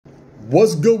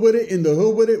What's good with it, in the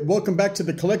hood with it? Welcome back to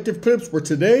the Collective Clips, where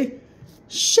today,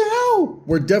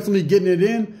 we're definitely getting it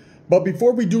in. But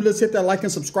before we do, let's hit that like and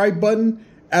subscribe button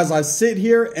as I sit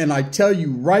here and I tell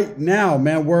you right now,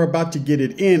 man, we're about to get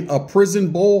it in. A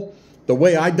prison bowl, the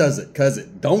way I does it, because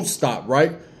it don't stop,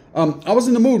 right? I was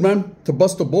in the mood, man, to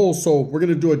bust a bowl. So we're going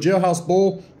to do a jailhouse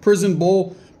bowl, prison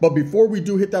bowl. But before we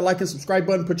do, hit that like and subscribe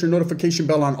button, put your notification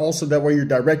bell on also. That way you're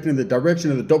directed in the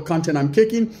direction of the dope content I'm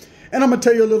kicking. And I'm going to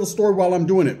tell you a little story while I'm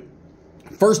doing it.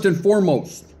 First and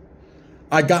foremost,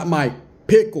 I got my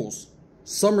pickles,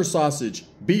 summer sausage,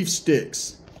 beef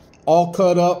sticks, all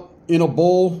cut up in a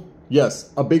bowl. Yes,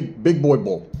 a big boy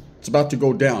bowl. It's about to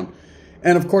go down.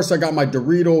 And of course, I got my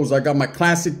Doritos. I got my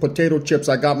classic potato chips.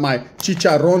 I got my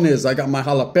chicharrones. I got my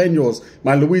jalapenos,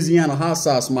 my Louisiana hot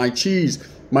sauce, my cheese,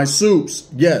 my soups.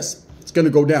 Yes, it's going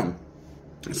to go down.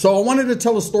 So I wanted to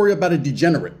tell a story about a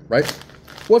degenerate, right?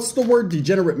 What's the word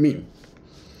degenerate mean?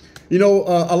 You know,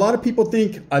 a lot of people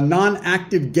think a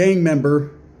non-active gang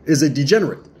member is a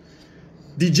degenerate.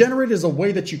 Degenerate is a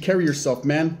way that you carry yourself,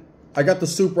 man. I got the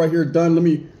soup right here done. Let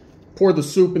me pour the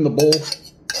soup in the bowl.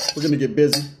 We're going to get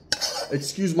busy.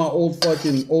 Excuse my old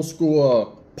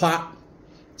school pot.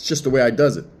 It's just the way I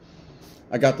does it.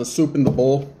 I got the soup in the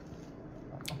bowl.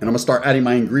 And I'm going to start adding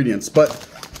my ingredients. But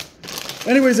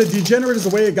anyways, a degenerate is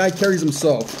the way a guy carries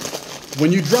himself.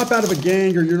 When you drop out of a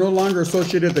gang or you're no longer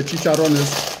associated with the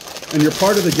chicharrones and you're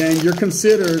part of the gang, you're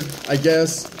considered, I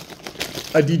guess,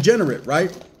 a degenerate, right?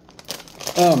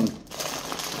 But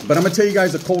I'm going to tell you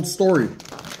guys a cold story.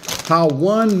 How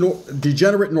one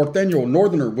degenerate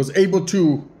northerner was able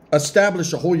to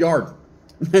establish a whole yard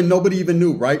and nobody even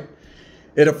knew, right?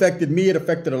 It affected me. It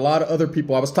affected a lot of other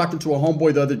people. I was talking to a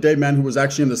homeboy the other day, man, who was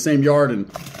actually in the same yard, and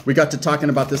we got to talking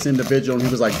about this individual, and he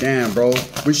was like, damn, bro,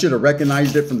 we should have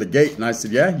recognized it from the gate. And I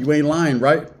said, yeah, you ain't lying,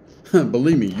 right?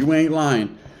 Believe me, you ain't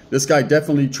lying. This guy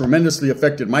definitely tremendously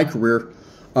affected my career.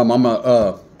 I'm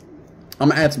gonna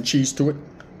add some cheese to it.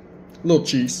 A little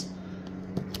cheese.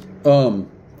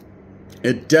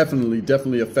 It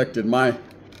definitely affected my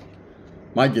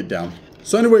get down.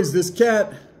 So anyways, this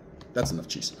cat, that's enough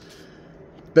cheese.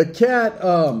 The cat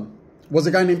was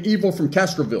a guy named Evil from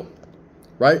Castroville,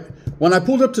 right? When I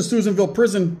pulled up to Susanville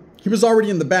prison, he was already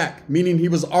in the back, meaning he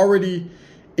was already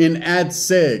in ad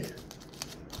seg.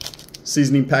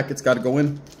 Seasoning packets got to go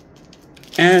in.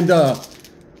 And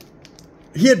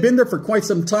he had been there for quite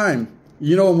some time.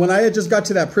 You know, when I had just got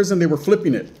to that prison, they were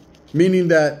flipping it, meaning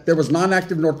that there was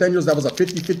non-active norteños. That was a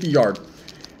 50-50 yard.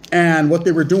 And what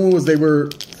they were doing was they were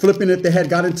flipping it. They had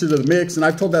got into the mix. And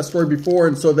I've told that story before.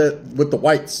 And so that with the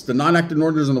whites, the non-active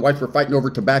northerners and the whites were fighting over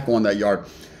tobacco on that yard.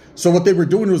 So what they were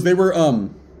doing was they were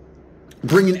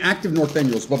bringing active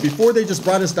norteños. But before they just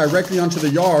brought us directly onto the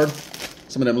yard,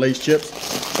 some of them Lay's chips,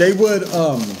 they were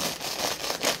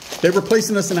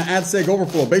placing us in an ad seg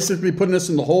overflow, basically putting us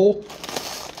in the hole.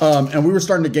 And we were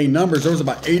starting to gain numbers. There was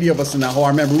about 80 of us in that hole. I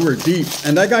remember we were deep.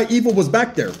 And that guy Evil was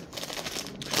back there.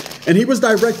 And he was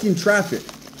directing traffic,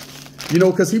 you know,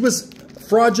 because he was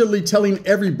fraudulently telling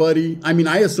everybody, I mean,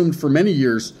 I assumed for many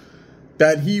years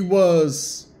that he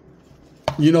was,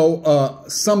 you know,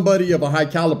 somebody of a high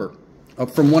caliber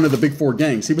from one of the big four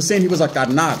gangs. He was saying he was a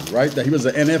carnal, right? That he was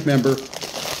an NF member.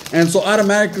 And so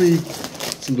automatically,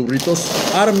 some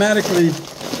Doritos, automatically,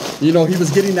 you know, he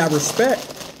was getting that respect.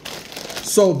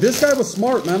 So this guy was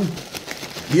smart, man.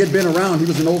 He had been around. He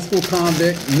was an old school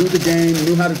convict, knew the game,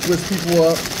 knew how to twist people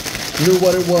up. Knew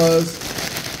what it was.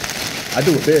 I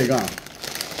do it big, huh?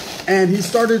 And he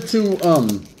started to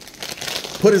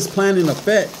put his plan in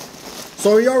effect.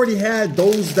 So he already had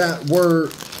those that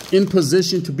were in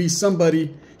position to be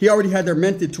somebody. He already had their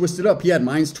mental twisted up. He had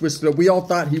minds twisted up. We all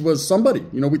thought he was somebody.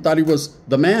 You know, we thought he was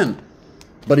the man.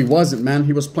 But he wasn't, man.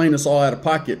 He was playing us all out of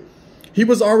pocket. He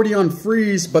was already on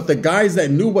freeze, but the guys that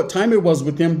knew what time it was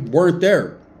with him weren't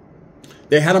there.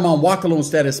 They had him on walk alone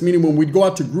status, meaning when we'd go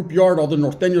out to group yard, all the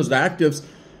norteños, the actives,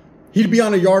 he'd be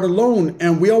on a yard alone.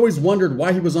 And we always wondered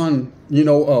why he was on, you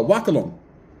know, walk alone.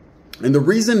 And the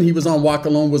reason he was on walk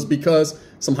alone was because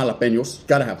some jalapenos,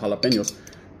 gotta have jalapenos.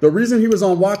 The reason he was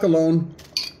on walk alone,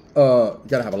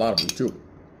 gotta have a lot of them too,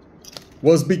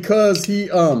 was because he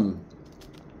was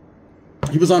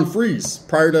on freeze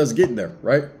prior to us getting there,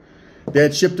 right? They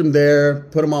had shipped him there,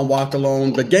 put him on walk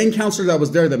alone. The gang counselor that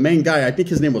was there, the main guy, I think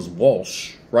his name was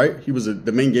Walsh, right? He was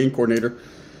the main gang coordinator.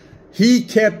 He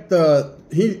kept that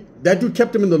dude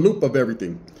kept him in the loop of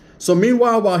everything. So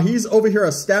meanwhile, while he's over here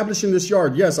establishing this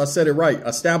yard, yes, I said it right,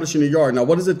 establishing a yard. Now,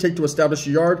 what does it take to establish a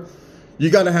yard?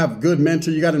 You got to have good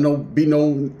mentor. You got to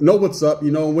know what's up.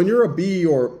 You know, when you're a B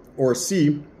or a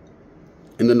C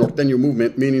in the norteño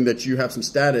movement, meaning that you have some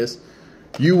status,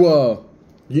 you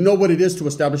You know what it is to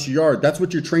establish a yard. That's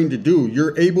what you're trained to do.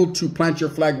 You're able to plant your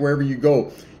flag wherever you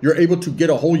go. You're able to get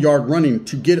a whole yard running,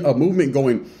 to get a movement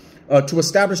going, to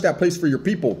establish that place for your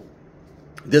people.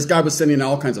 This guy was sending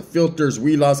all kinds of filters,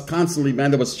 wheelas, constantly,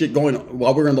 man. There was shit going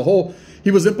while we were in the hole.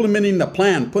 He was implementing the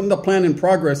plan, putting the plan in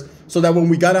progress so that when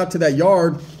we got out to that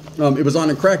yard, it was on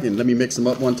and cracking. Let me mix them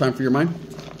up one time for your mind.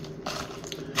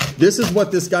 This is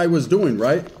what this guy was doing,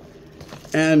 right?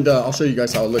 And I'll show you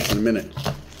guys how it looks in a minute.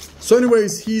 So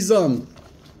anyways, he's definitely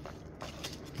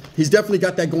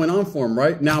got that going on for him,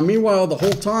 right? Now, meanwhile, the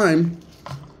whole time,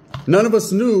 none of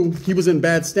us knew he was in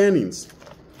bad standings.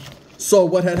 So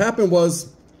what had happened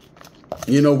was,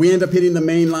 you know, we ended up hitting the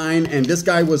main line, and this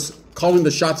guy was calling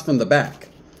the shots from the back,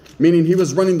 meaning he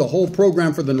was running the whole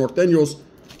program for the Norteños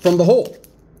from the hole,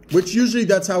 which usually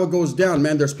that's how it goes down,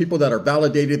 man. There's people that are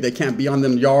validated. They can't be on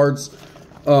them yards.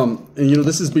 And, you know,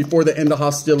 this is before the end of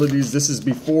hostilities. This is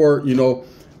before, you know,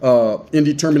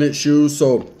 indeterminate shoes.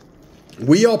 So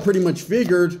we all pretty much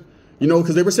figured, you know,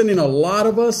 because they were sending a lot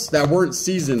of us that weren't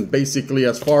seasoned, basically,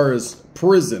 as far as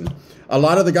prison. A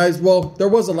lot of the guys, well, there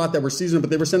was a lot that were seasoned, but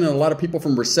they were sending a lot of people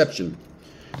from reception.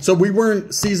 So we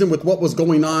weren't seasoned with what was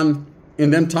going on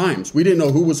in them times. We didn't know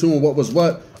who was who and what was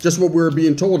what, just what we were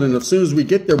being told. And as soon as we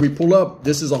get there, we pull up.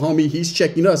 This is a homie. He's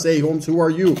checking us. Hey, Holmes, who are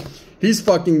you? He's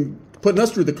fucking putting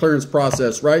us through the clearance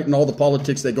process, right? And all the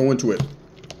politics that go into it.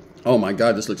 Oh my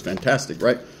God, this looks fantastic,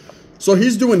 right? So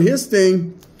he's doing his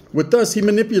thing with us. He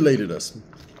manipulated us.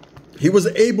 He was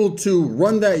able to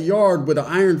run that yard with an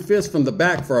iron fist from the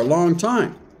back for a long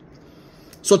time.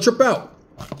 So trip out.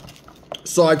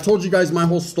 So I told you guys my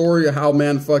whole story of how,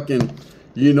 man, fucking,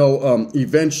 you know,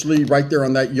 eventually right there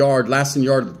on that yard, last in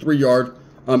yard, 3 yard,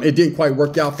 it didn't quite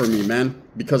work out for me, man,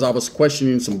 because I was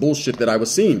questioning some bullshit that I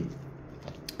was seeing.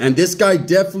 And this guy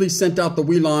definitely sent out the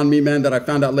wheel on me, man, that I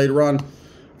found out later on,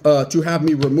 to have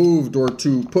me removed or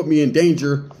to put me in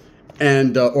danger,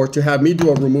 and or to have me do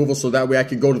a removal so that way I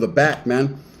could go to the back,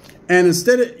 man. And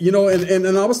instead of, you know,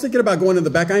 and I was thinking about going to the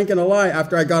back. I ain't gonna lie,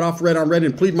 after I got off red on red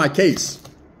and plead my case,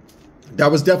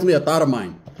 that was definitely a thought of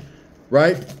mine,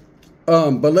 right?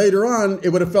 But later on, it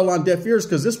would have fell on deaf ears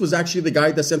because this was actually the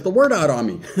guy that sent the word out on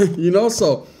me, you know?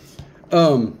 So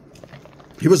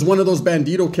he was one of those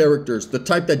bandito characters, the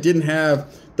type that didn't have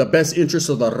the best interests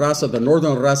of the raza, the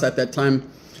northern raza at that time.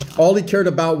 All he cared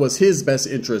about was his best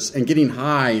interests and getting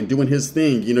high and doing his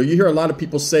thing. You know, you hear a lot of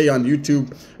people say on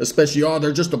YouTube, especially, oh,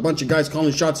 they're just a bunch of guys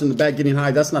calling shots in the back, getting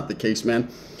high. That's not the case, man.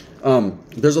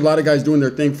 There's a lot of guys doing their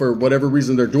thing for whatever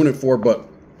reason they're doing it for, but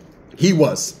he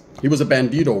was a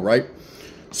bandito, right?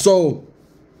 So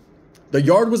the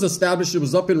yard was established. It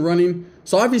was up and running.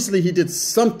 So obviously he did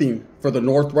something for the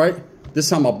North, right? This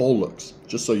is how my bowl looks,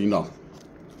 just so you know.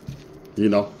 You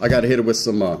know, I got to hit it with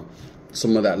some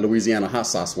of that Louisiana hot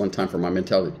sauce one time for my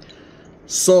mentality.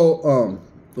 So, oh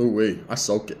wait, I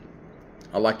soak it.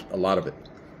 I like a lot of it.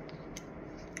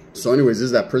 So anyways, this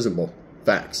is that prison bowl.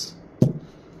 Facts.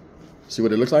 See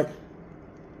what it looks like?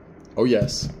 Oh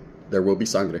yes, there will be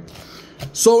sangre.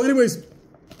 So anyways,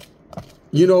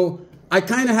 you know, I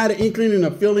kind of had an inkling and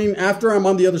a feeling after I'm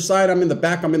on the other side, I'm in the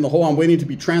back, I'm in the hole, I'm waiting to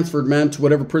be transferred, man, to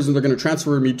whatever prison they're going to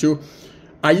transfer me to.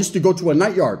 I used to go to a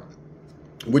night yard,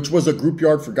 which was a group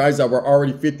yard for guys that were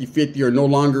already 50-50 or no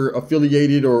longer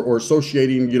affiliated or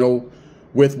associating, you know,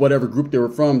 with whatever group they were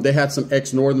from. They had some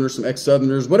ex-Northerners, some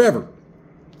ex-Southerners, whatever.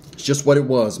 It's just what it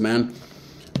was, man.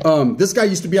 This guy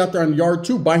used to be out there on the yard,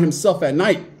 too, by himself at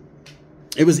night.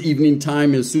 It was evening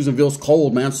time, and Susanville's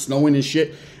cold, man, snowing and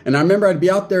shit. And I remember I'd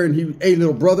be out there, and he, hey,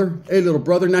 little brother, hey, little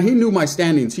brother. Now, he knew my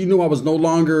standings. He knew I was no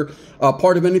longer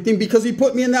part of anything because he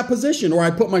put me in that position, or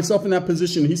I put myself in that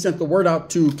position. He sent the word out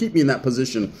to keep me in that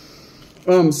position.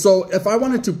 So if I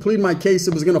wanted to plead my case,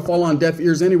 it was going to fall on deaf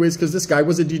ears anyways because this guy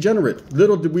was a degenerate.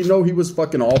 Little did we know he was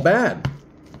fucking all bad.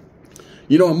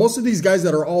 You know, and most of these guys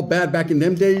that are all bad back in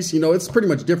them days, you know, it's pretty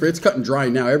much different. It's cut and dry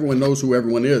now. Everyone knows who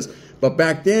everyone is. But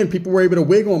back then, people were able to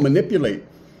wiggle and manipulate.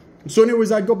 So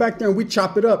anyways, I'd go back there and we'd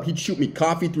chop it up. He'd shoot me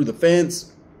coffee through the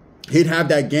fence. He'd have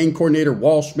that gang coordinator,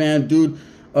 Walsh, man, dude,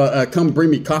 come bring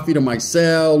me coffee to my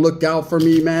cell, look out for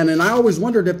me, man. And I always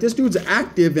wondered if this dude's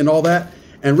active and all that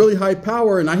and really high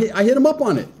power. And I hit him up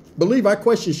on it. Believe I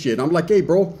question shit. I'm like, hey,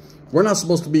 bro, we're not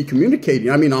supposed to be communicating.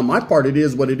 I mean, on my part, it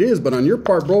is what it is. But on your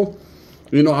part, bro,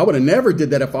 you know, I would have never did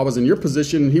that if I was in your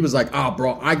position. He was like, ah,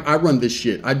 bro, I run this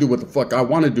shit. I do what the fuck I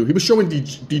want to do. He was showing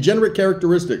degenerate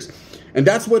characteristics. And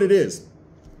that's what it is.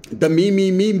 The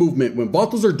me movement. When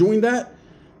Vatos are doing that,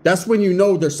 that's when you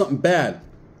know there's something bad.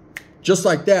 Just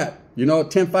like that. You know,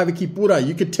 10-5 Kipura.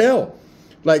 You could tell.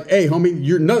 Like, hey, homie,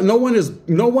 you're no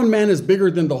one man is bigger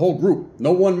than the whole group.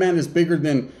 No one man is bigger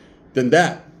than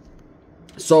that.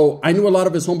 So I knew a lot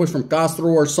of his homeboys from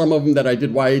Castro, or some of them that I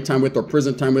did YA time with or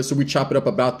prison time with. So we chop it up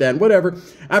about that and whatever.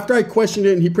 After I questioned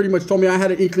it, and he pretty much told me, I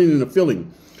had an inkling and a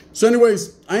feeling. So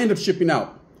anyways, I end up shipping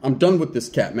out. I'm done with this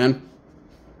cat, man.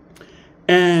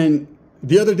 And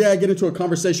the other day I get into a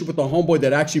conversation with a homeboy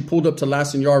that actually pulled up to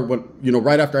Lassen Yard when, you know,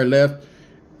 right after I left.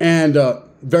 And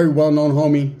very well-known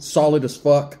homie, solid as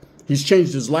fuck. He's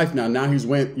changed his life now. Now he's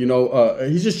went, you know,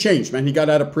 he's just changed, man. He got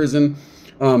out of prison.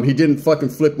 He didn't fucking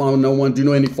flip on no one, do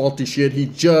no any faulty shit. He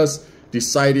just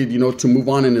decided, you know, to move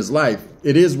on in his life.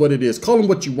 It is what it is. Call him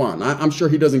what you want. I'm sure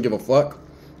he doesn't give a fuck.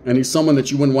 And he's someone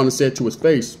that you wouldn't want to say it to his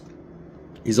face.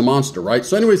 He's a monster, right?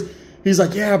 So anyways, he's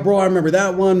like, yeah, bro, I remember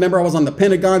that one. Remember I was on the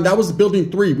Pentagon. That was building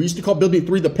 3. We used to call building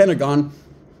 3 the Pentagon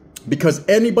because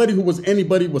anybody who was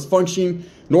anybody was functioning,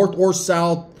 north or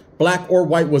south, black or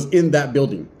white, was in that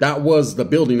building. That was the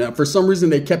building. Now, for some reason,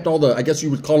 they kept all the, I guess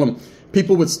you would call them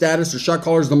people with status or shot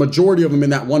callers, the majority of them in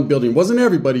that one building. It wasn't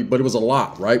everybody, but it was a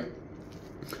lot, right?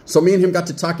 So me and him got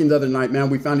to talking the other night, man.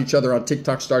 We found each other on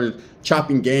TikTok, started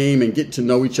chopping game and getting to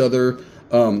know each other,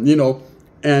 you know.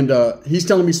 And he's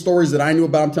telling me stories that I knew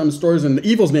about. I'm telling him stories, and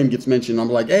Evil's name gets mentioned. I'm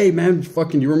like, hey, man,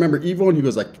 fucking, you remember Evil? And he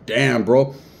was like, damn,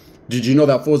 bro. Did you know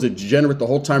that fool was a degenerate the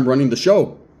whole time running the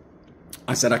show?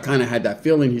 I said, I kind of had that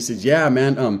feeling. He says, yeah,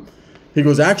 man. He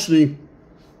goes, actually,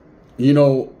 you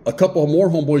know, a couple more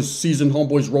homeboys, seasoned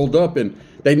homeboys rolled up, and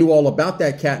they knew all about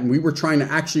that cat, and we were trying to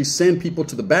actually send people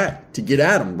to the back to get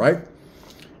at him, right?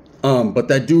 But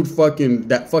that dude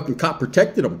that fucking cop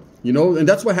protected him, you know? And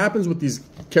that's what happens with these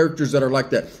characters that are like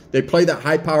that. They play that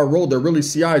high power role. They're really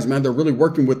CIs, man. They're really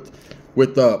working with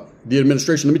the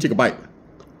administration. Let me take a bite.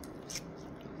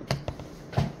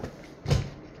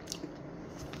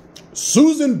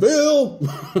 Susanville.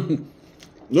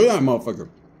 Look at that motherfucker.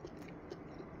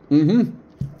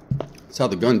 That's how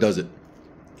the gun does it.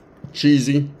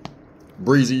 Cheesy,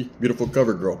 breezy, beautiful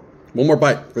cover girl. One more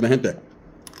bite for the gente.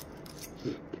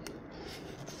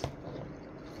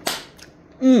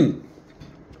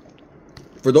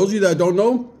 For those of you that don't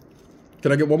know,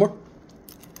 can I get one more?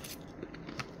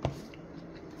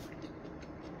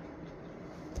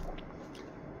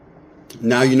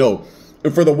 Now you know.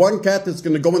 And for the one cat that's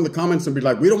going to go in the comments and be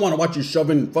like, we don't want to watch you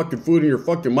shoving fucking food in your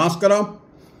fucking mascara,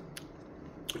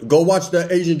 go watch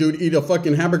that Asian dude eat a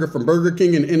fucking hamburger from Burger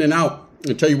King and In-N-Out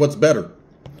and tell you what's better.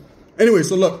 Anyway,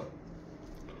 so look.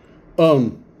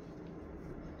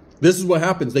 This is what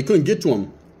happens. They couldn't get to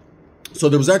him. So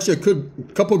there was actually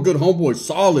a couple of good homeboys,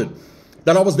 solid,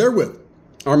 that I was there with.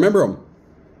 I remember them.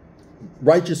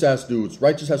 Righteous ass dudes.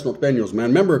 Righteous ass norteños, man.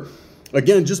 Remember,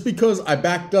 again, just because I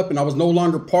backed up and I was no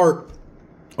longer part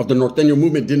of the norteño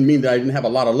movement didn't mean that I didn't have a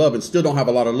lot of love, and still don't have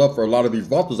a lot of love for a lot of these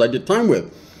vatos I did time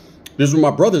with. These were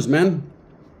my brothers, man.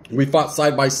 We fought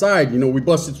side by side. You know, we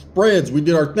busted spreads. We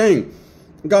did our thing.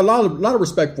 We got a lot of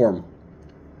respect for them.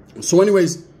 So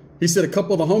anyways, he said a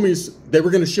couple of the homies, they were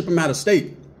going to ship him out of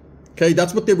state. Okay,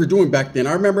 that's what they were doing back then.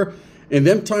 I remember in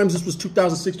them times, this was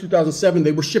 2006, 2007,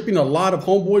 they were shipping a lot of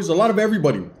homeboys, a lot of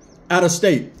everybody out of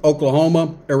state.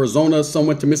 Oklahoma, Arizona, some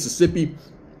went to Mississippi.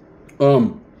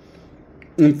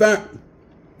 In fact,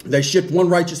 they shipped one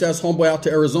righteous ass homeboy out to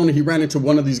Arizona. He ran into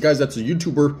one of these guys that's a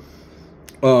YouTuber.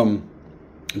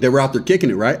 They were out there kicking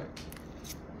it, right?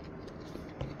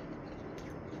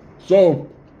 So,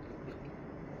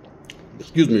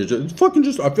 excuse me, it's fucking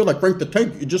just, I feel like Frank the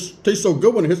Tank. It just tastes so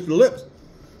good when it hits the lips.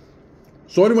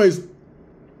 So anyways,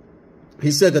 he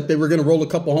said that they were going to roll a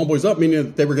couple homeboys up, meaning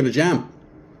that they were going to jam.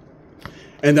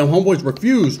 And then homeboys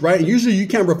refused, right? And usually you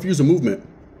can't refuse a movement.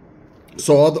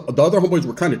 So the other homeboys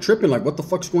were kind of tripping, like, what the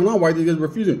fuck's going on? Why are they guys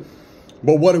refusing?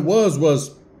 But what it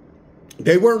was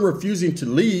they weren't refusing to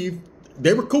leave.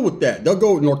 They were cool with that. They'll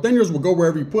go, norteños will go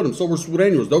wherever you put them. So were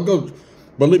sureños. They'll go,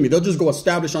 believe me, they'll just go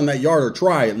establish on that yard, or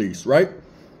try at least, right?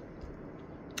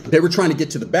 They were trying to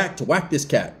get to the back to whack this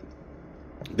cat.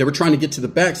 They were trying to get to the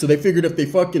back. So they figured if they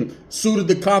fucking suited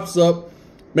the cops up,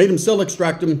 made them cell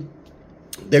extract them,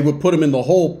 they would put them in the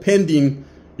hole pending,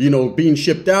 you know, being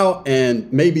shipped out.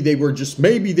 And maybe they were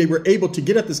able to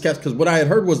get at this cat, because what I had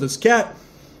heard was this cat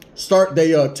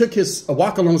they took his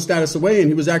walk alone status away, and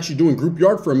he was actually doing group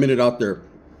yard for a minute out there.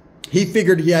 He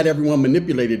figured he had everyone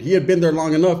manipulated. He had been there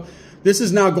long enough. This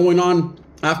is now going on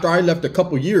after I left a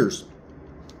couple years.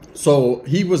 So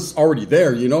he was already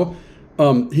there, you know.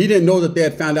 He didn't know that they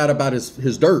had found out about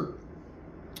his dirt.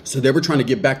 So they were trying to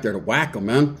get back there to whack him,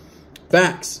 man.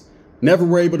 Facts. Never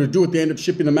were able to do it. They ended up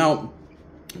shipping him out.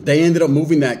 They ended up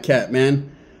moving that cat,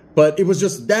 man. But it was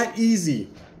just that easy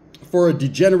for a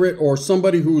degenerate or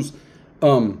somebody who's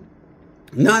not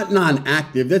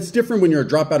non-active. That's different when you're a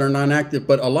dropout or non-active.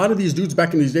 But a lot of these dudes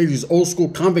back in these days, these old school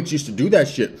convicts used to do that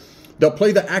shit. They'll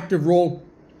play the active role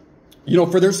you know,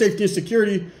 for their safety and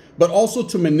security, but also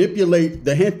to manipulate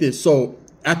the gente. So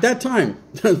at that time,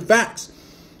 facts,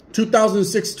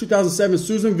 2006, 2007,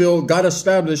 Susanville got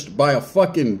established by a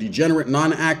fucking degenerate,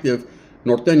 non-active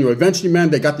norteño. Eventually, man,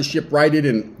 they got the ship righted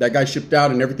and that guy shipped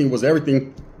out and everything was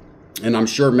everything. And I'm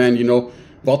sure, man, you know,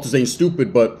 Valtos ain't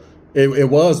stupid, but it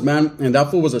was, man. And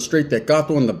that fool was a straight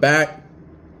tecato in the back,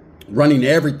 running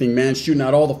everything, man, shooting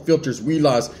out all the filters,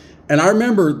 wheelers. And I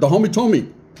remember the homie told me,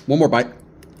 one more bite.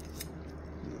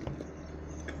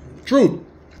 Truth.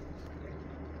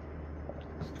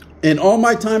 In all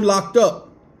my time locked up,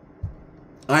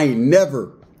 I ain't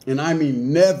never, and I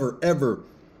mean never, ever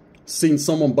seen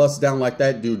someone bust down like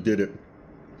that dude did it.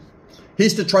 He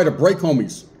used to try to break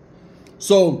homies.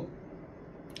 So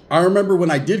I remember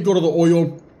when I did go to the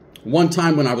oil one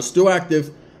time when I was still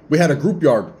active, we had a group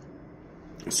yard.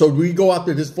 So we go out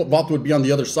there, this vault would be on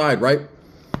the other side, right?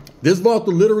 This vault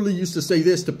literally used to say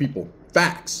this to people.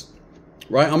 Facts.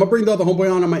 Right? I'm going to bring the other homeboy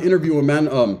on my interview, man,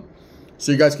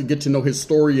 so you guys can get to know his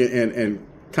story and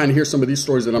kind of hear some of these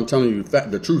stories that I'm telling you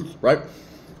the truth, right?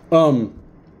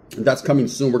 That's coming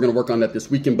soon. We're going to work on that this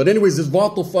weekend. But anyways, this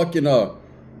vault fucking,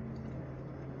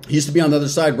 he used to be on the other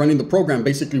side running the program,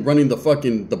 basically running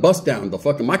the bust down, the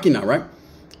fucking máquina, right?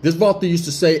 This vault used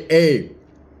to say, hey,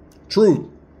 truth.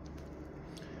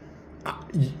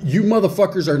 You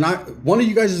motherfuckers are not, one of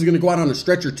you guys is going to go out on a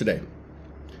stretcher today.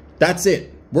 That's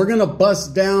it. We're going to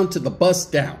bust down to the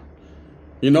bust down.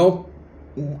 You know?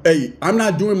 Hey, I'm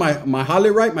not doing my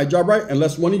jale right, my job right,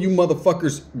 unless one of you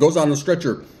motherfuckers goes out on a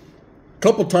stretcher. A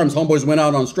couple times homeboys went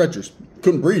out on stretchers.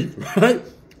 Couldn't breathe, right?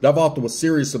 That vault was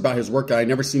serious about his work. I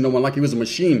never seen no one like he was a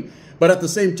machine. But at the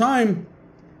same time,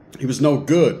 he was no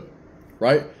good,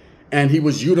 right? And he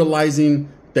was utilizing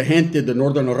the gente, the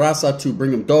Northern Raza, to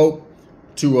bring him dope,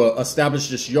 to establish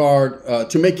this yard,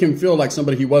 to make him feel like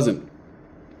somebody he wasn't.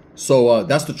 So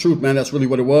that's the truth, man. That's really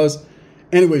what it was.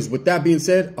 Anyways, with that being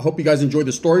said, I hope you guys enjoyed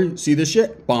the story. See this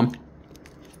shit? Bomb.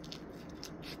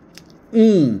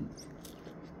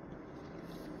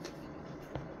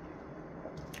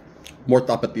 More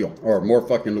Tapatio, or more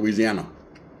fucking Louisiana.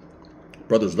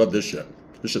 Brothers love this shit.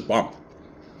 This shit's bomb.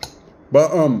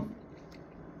 But,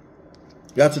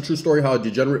 that's a true story how a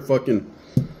degenerate fucking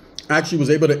actually was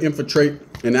able to infiltrate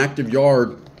an active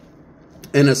yard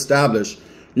and establish,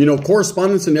 you know,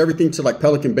 correspondence and everything to like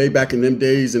Pelican Bay back in them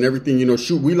days and everything, you know,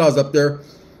 shoot wheelers up there.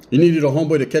 You needed a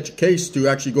homeboy to catch a case to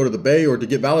actually go to the bay or to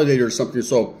get validated or something.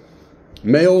 So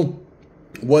mail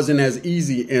wasn't as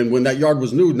easy. And when that yard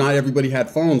was new, not everybody had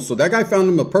phones. So that guy found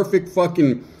him a perfect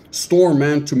fucking storm,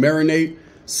 man, to marinate,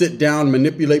 sit down,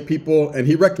 manipulate people. And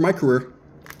he wrecked my career.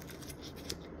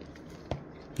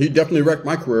 He definitely wrecked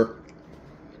my career.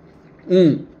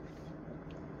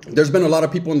 There's been a lot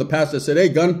of people in the past that said, hey,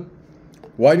 Gun,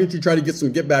 why didn't you try to get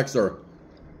some get backs, or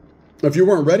if you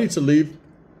weren't ready to leave,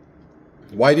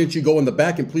 why didn't you go in the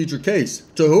back and plead your case?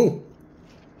 To who?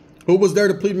 Who was there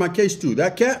to plead my case to?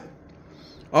 That cat?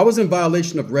 I was in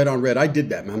violation of red on red. I did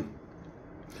that, man.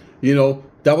 You know,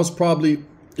 that was probably,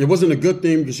 it wasn't a good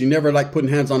thing because you never like putting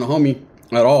hands on a homie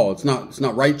at all. It's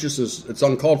not righteous. It's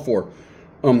uncalled for.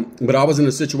 But I was in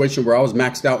a situation where I was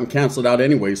maxed out and canceled out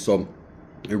anyway, so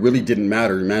it really didn't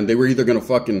matter, man. They were either going to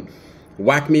fucking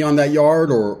whack me on that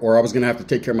yard or I was going to have to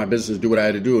take care of my business, do what I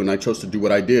had to do, and I chose to do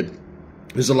what I did.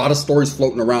 There's a lot of stories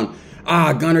floating around.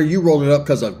 Ah, Gunner, you rolled it up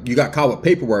because you got caught with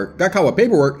paperwork. Got caught with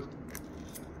paperwork?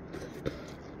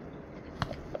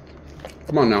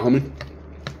 Come on now, homie.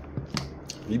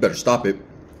 You better stop it.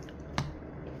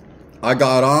 I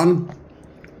got on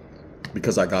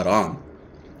because I got on.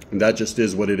 And that just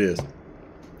is what it is.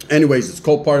 Anyways, it's the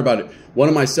cool part about it. One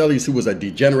of my cellies who was a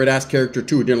degenerate ass character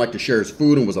too, who didn't like to share his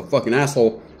food and was a fucking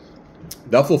asshole.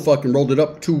 That fool fucking rolled it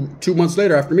up two months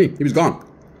later after me. He was gone.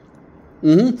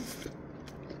 The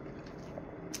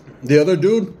other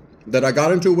dude that I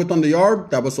got into it with on the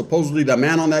yard, that was supposedly the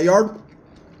man on that yard,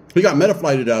 he got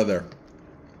metaflighted out of there.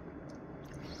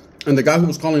 And the guy who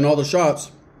was calling all the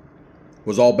shots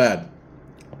was all bad.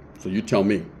 So you tell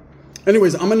me.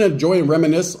 Anyways, I'm going to enjoy and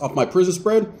reminisce off my prison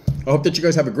spread. I hope that you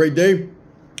guys have a great day.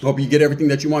 I hope you get everything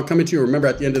that you want coming to you. Remember,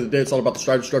 at the end of the day, it's all about the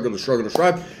strive, the struggle, the struggle, the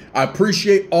strive. I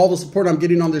appreciate all the support I'm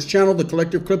getting on this channel. The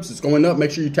collective clips is going up.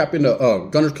 Make sure you tap into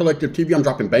Gunners Collective TV. I'm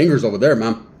dropping bangers over there,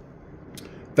 man.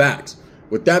 Facts.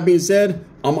 With that being said,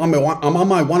 I'm on my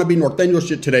wannabe norteño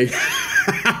shit today.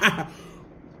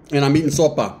 And I'm eating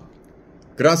sopa.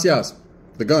 Gracias.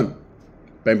 The Gun.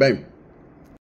 Bang, bang.